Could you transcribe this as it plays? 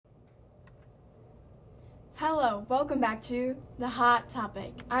Hello, welcome back to The Hot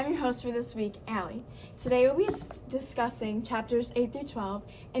Topic. I'm your host for this week, Allie. Today we'll be discussing chapters 8 through 12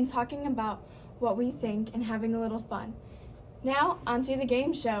 and talking about what we think and having a little fun. Now, onto the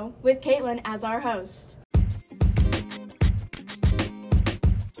game show with Caitlin as our host.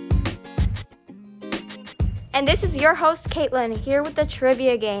 And this is your host, Caitlin, here with the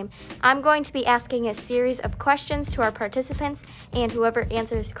trivia game. I'm going to be asking a series of questions to our participants, and whoever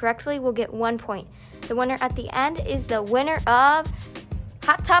answers correctly will get 1 point. The winner at the end is the winner of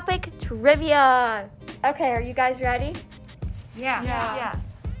Hot Topic Trivia. Okay, are you guys ready? Yeah. Yes.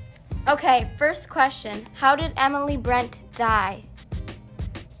 Okay, first question. How did Emily Brent die?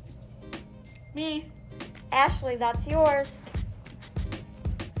 Me. Ashley, that's yours.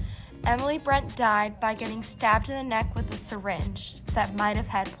 Emily Brent died by getting stabbed in the neck with a syringe that might have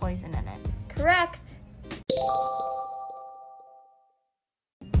had poison in it. Correct.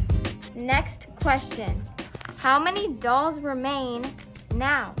 Next question. How many dolls remain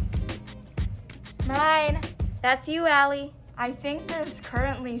now? 9. That's you, Allie. I think there's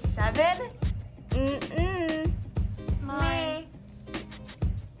currently 7. Mine.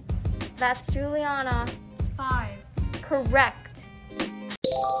 That's Juliana. 5. Correct.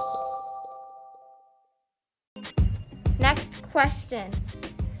 Next question.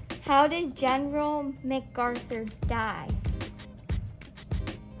 How did General MacArthur die?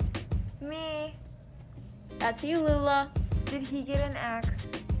 Me. That's you, Lula. Did he get an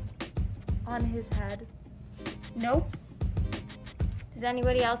axe on his head? Nope. Does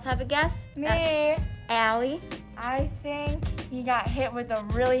anybody else have a guess? Me. Allie. I think he got hit with a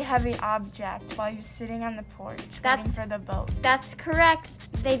really heavy object while he was sitting on the porch waiting for the boat. That's correct.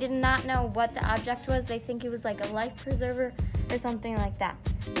 They did not know what the object was. They think it was like a life preserver or something like that.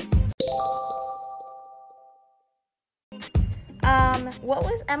 What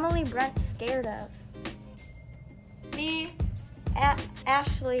was Emily Brent scared of? Me.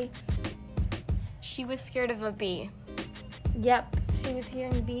 Ashley. She was scared of a bee. Yep, she was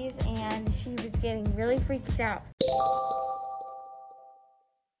hearing bees and she was getting really freaked out.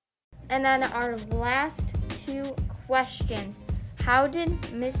 And then our last 2 questions. How did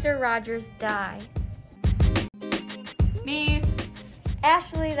Mr. Rogers die? Me.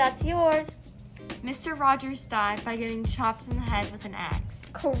 Ashley, that's yours. Mr. Rogers died by getting chopped in the head with an axe.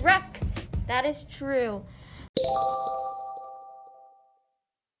 Correct. That is true.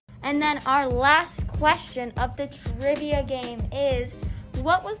 And then our last question of the trivia game is,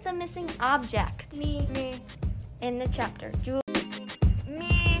 what was the missing object? Me. In the chapter.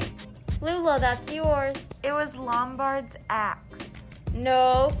 Me. Lula, that's yours. It was Lombard's axe.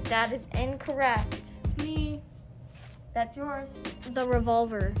 No, that is incorrect. Me. That's yours. The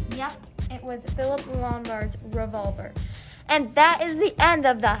revolver. Yep, it was Philip Lombard's revolver. And that is the end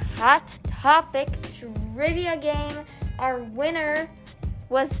of the Hot Topic Trivia game. Our winner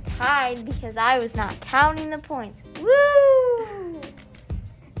was tied because I was not counting the points. Woo!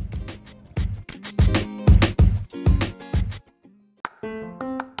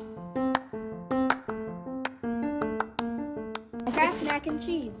 Kraft mac and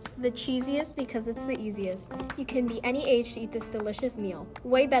cheese. The cheesiest because it's the easiest. You can be any age to eat this delicious meal.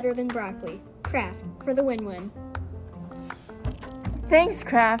 Way better than broccoli. Kraft, for the win-win. Thanks,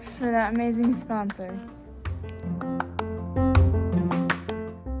 Kraft, for that amazing sponsor.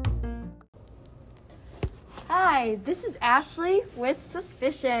 Hi, this is Ashley with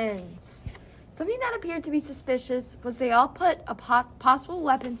suspicions. Something that appeared to be suspicious was they all put possible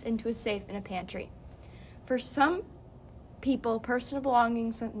weapons into a safe in a pantry. For some people, personal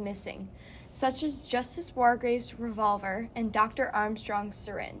belongings went missing, such as Justice Wargrave's revolver and Dr. Armstrong's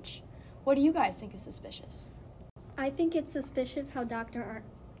syringe. What do you guys think is suspicious? I think it's suspicious how Dr.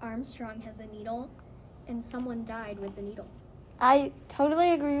 Armstrong has a needle and someone died with the needle. I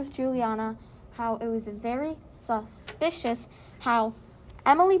totally agree with Juliana, how it was very suspicious how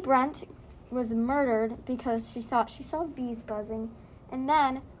Emily Brent was murdered because she thought she saw bees buzzing, and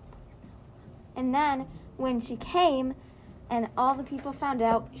then when she came and all the people found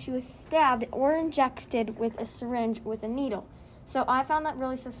out, she was stabbed or injected with a syringe with a needle. So I found that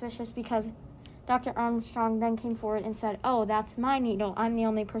really suspicious because Dr. Armstrong then came forward and said, "Oh, that's my needle. I'm the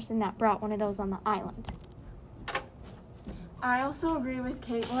only person that brought one of those on the island." I also agree with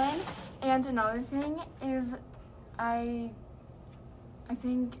Caitlin, and another thing is I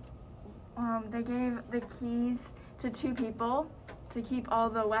think they gave the keys to 2 people to keep all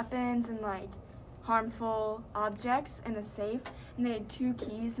the weapons and harmful objects in a safe, and they had 2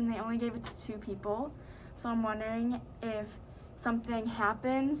 keys and they only gave it to 2 people. So I'm wondering if something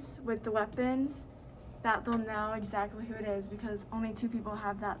happens with the weapons that they'll know exactly who it is because only 2 people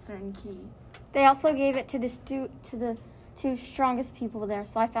have that certain key. They also gave it to the two strongest people there,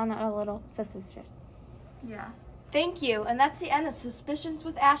 so I found that a little suspicious. Yeah. Thank you, and that's the end of Suspicions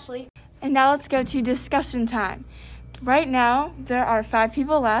with Ashley. And now let's go to discussion time. Right now, there are 5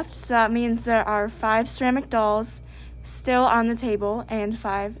 people left, so that means there are 5 ceramic dolls still on the table, and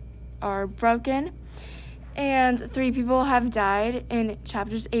 5 are broken. And 3 people have died in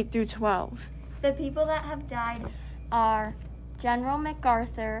chapters 8 through 12. The people that have died are General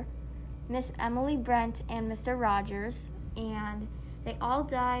MacArthur, Miss Emily Brent, and Mr. Rogers, and they all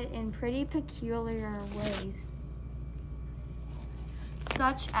died in pretty peculiar ways.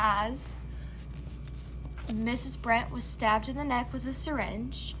 Such as Mrs. Brent was stabbed in the neck with a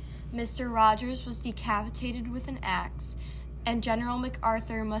syringe, Mr. Rogers was decapitated with an axe, and General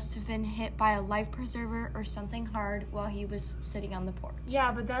MacArthur must have been hit by a life preserver or something hard while he was sitting on the porch.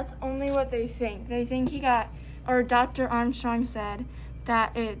 Yeah, but that's only what they think. They think he got, or Dr. Armstrong said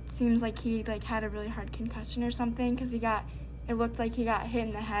that it seems like he had a really hard concussion or something, because it looked like he got hit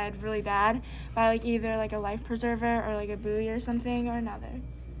in the head really bad by either a life preserver or a buoy or something or another.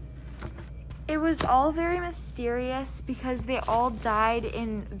 It was all very mysterious because they all died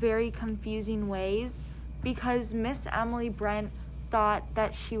in very confusing ways, because Miss Emily Brent thought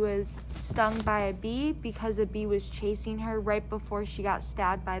that she was stung by a bee because a bee was chasing her right before she got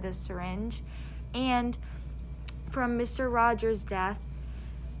stabbed by the syringe. And from Mr. Rogers' death,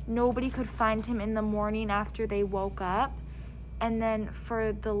 nobody could find him in the morning after they woke up. And then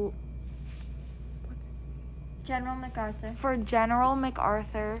for General MacArthur. For General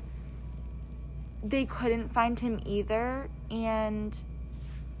MacArthur, they couldn't find him either, and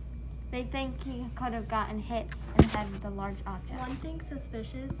They think he could have gotten hit in the head with a large object. One thing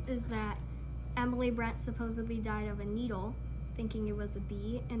suspicious is that Emily Brent supposedly died of a needle, thinking it was a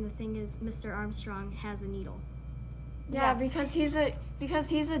bee, and the thing is, Mr. Armstrong has a needle. Yeah, because he's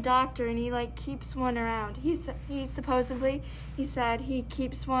a doctor and he keeps one around. He said he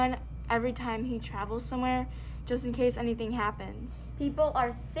keeps one every time he travels somewhere, just in case anything happens. People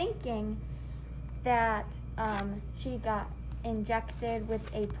are thinking that she got injected with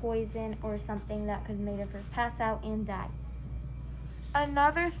a poison or something that could have made her pass out and die.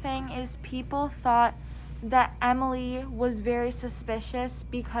 another thing is people thought that Emily was very suspicious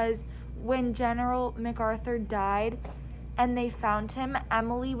because when General MacArthur died and they found him,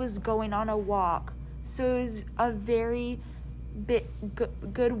 Emily was going on a walk. So it was a very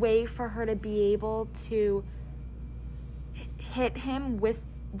good way for her to be able to hit him with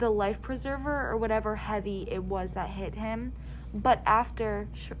the life preserver or whatever heavy it was that hit him. But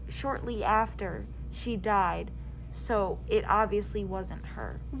shortly after, she died. So it obviously wasn't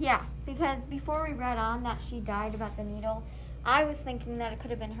her. Yeah, because before we read on that she died about the needle, I was thinking that it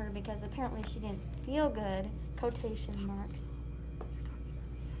could have been her because apparently she didn't feel good, quotation marks.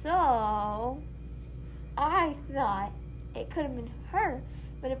 So I thought it could have been her,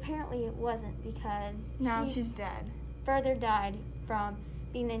 but apparently it wasn't because Now she's dead. further died from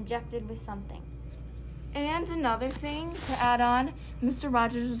being injected with something. And another thing to add on, Mr.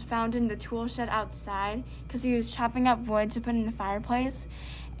 Rogers was found in the tool shed outside because he was chopping up wood to put in the fireplace.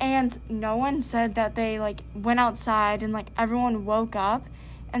 And no one said that they went outside and everyone woke up.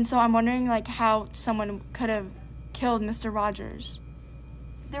 And so I'm wondering how someone could have killed Mr. Rogers.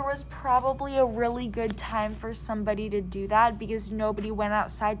 There was probably a really good time for somebody to do that because nobody went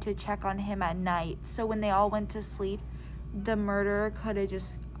outside to check on him at night. So when they all went to sleep, the murderer could have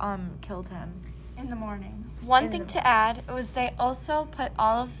just killed him. In the morning. One thing to add was they also put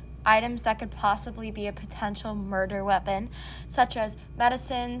all of items that could possibly be a potential murder weapon, such as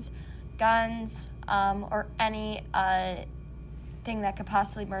medicines, guns, or any thing that could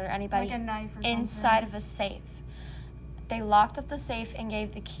possibly murder anybody, Like a knife or something. inside of a safe. They locked up the safe and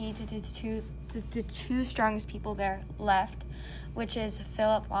gave the key to the two strongest people there left, which is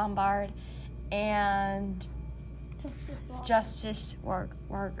Philip Lombard and Justice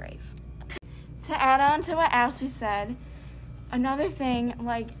Wargrave. To add on to what Ashley said, another thing,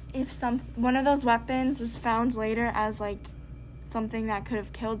 if one of those weapons was found later as something that could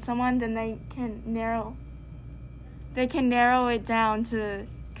have killed someone, then they can narrow it down to,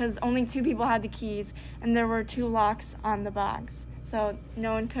 because only 2 people had the keys and there were 2 locks on the box, so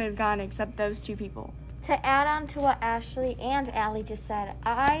no one could have gone except those 2 people. To add on to what Ashley and Allie just said,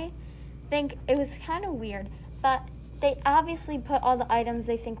 I think it was kind of weird, but they obviously put all the items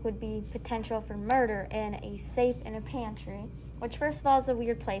they think would be potential for murder in a safe in a pantry, which first of all is a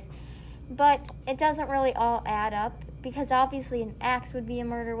weird place, but it doesn't really all add up because obviously an axe would be a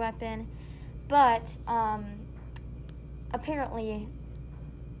murder weapon, but apparently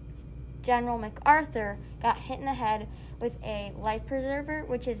General MacArthur got hit in the head with a life preserver,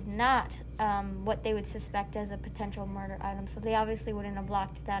 which is not what they would suspect as a potential murder item. So they obviously wouldn't have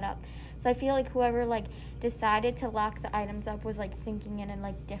locked that up. So I feel like whoever decided to lock the items up was thinking in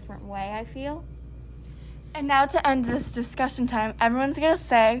a different way, I feel. And now to end this discussion time, everyone's going to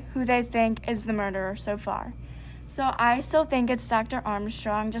say who they think is the murderer so far. So I still think it's Dr.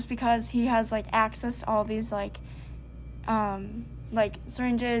 Armstrong just because he has access to all these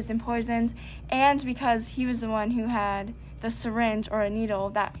syringes and poisons, and because he was the one who had the syringe or a needle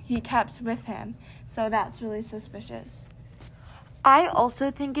that he kept with him. So that's really suspicious. I also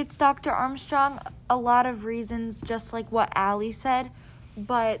think it's Dr. Armstrong. A lot of reasons, just like what Allie said,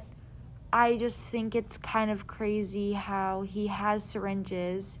 but I just think it's kind of crazy how he has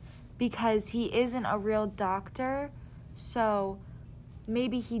syringes because he isn't a real doctor, so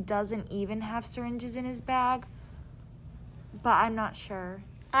maybe he doesn't even have syringes in his bag, but I'm not sure.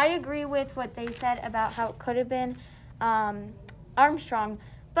 I agree with what they said about how it could have been Armstrong,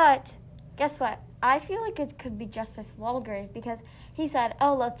 but guess what? I feel like it could be Justice Walgrave because he said,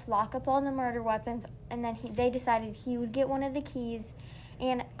 let's lock up all the murder weapons, and then they decided he would get one of the keys,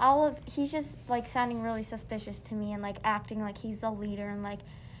 and he's just sounding really suspicious to me and acting like he's the leader and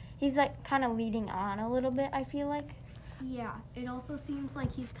he's kind of leading on a little bit, I feel like. Yeah, it also seems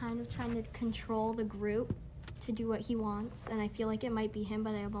like he's kind of trying to control the group to do what he wants, and I feel like it might be him,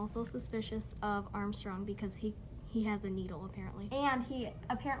 but I'm also suspicious of Armstrong because he has a needle, apparently. And he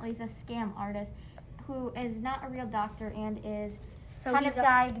apparently is a scam artist who is not a real doctor and is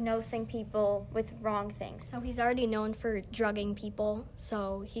diagnosing people with wrong things. So he's already known for drugging people,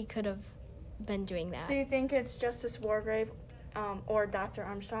 so he could have been doing that. So you think it's Justice Wargrave or Dr.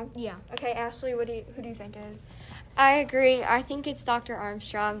 Armstrong? Yeah. Okay, Ashley, who do you think it is? I agree. I think it's Dr.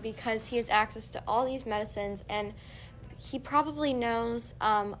 Armstrong because he has access to all these medicines, and he probably knows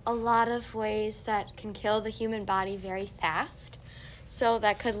a lot of ways that can kill the human body very fast. So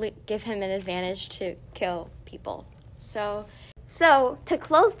that could give him an advantage to kill people. So to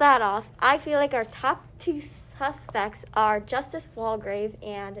close that off, I feel like our top two suspects are Justice Walgrave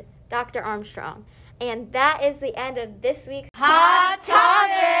and Dr. Armstrong. And that is the end of this week's Hot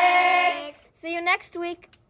Topic! See you next week.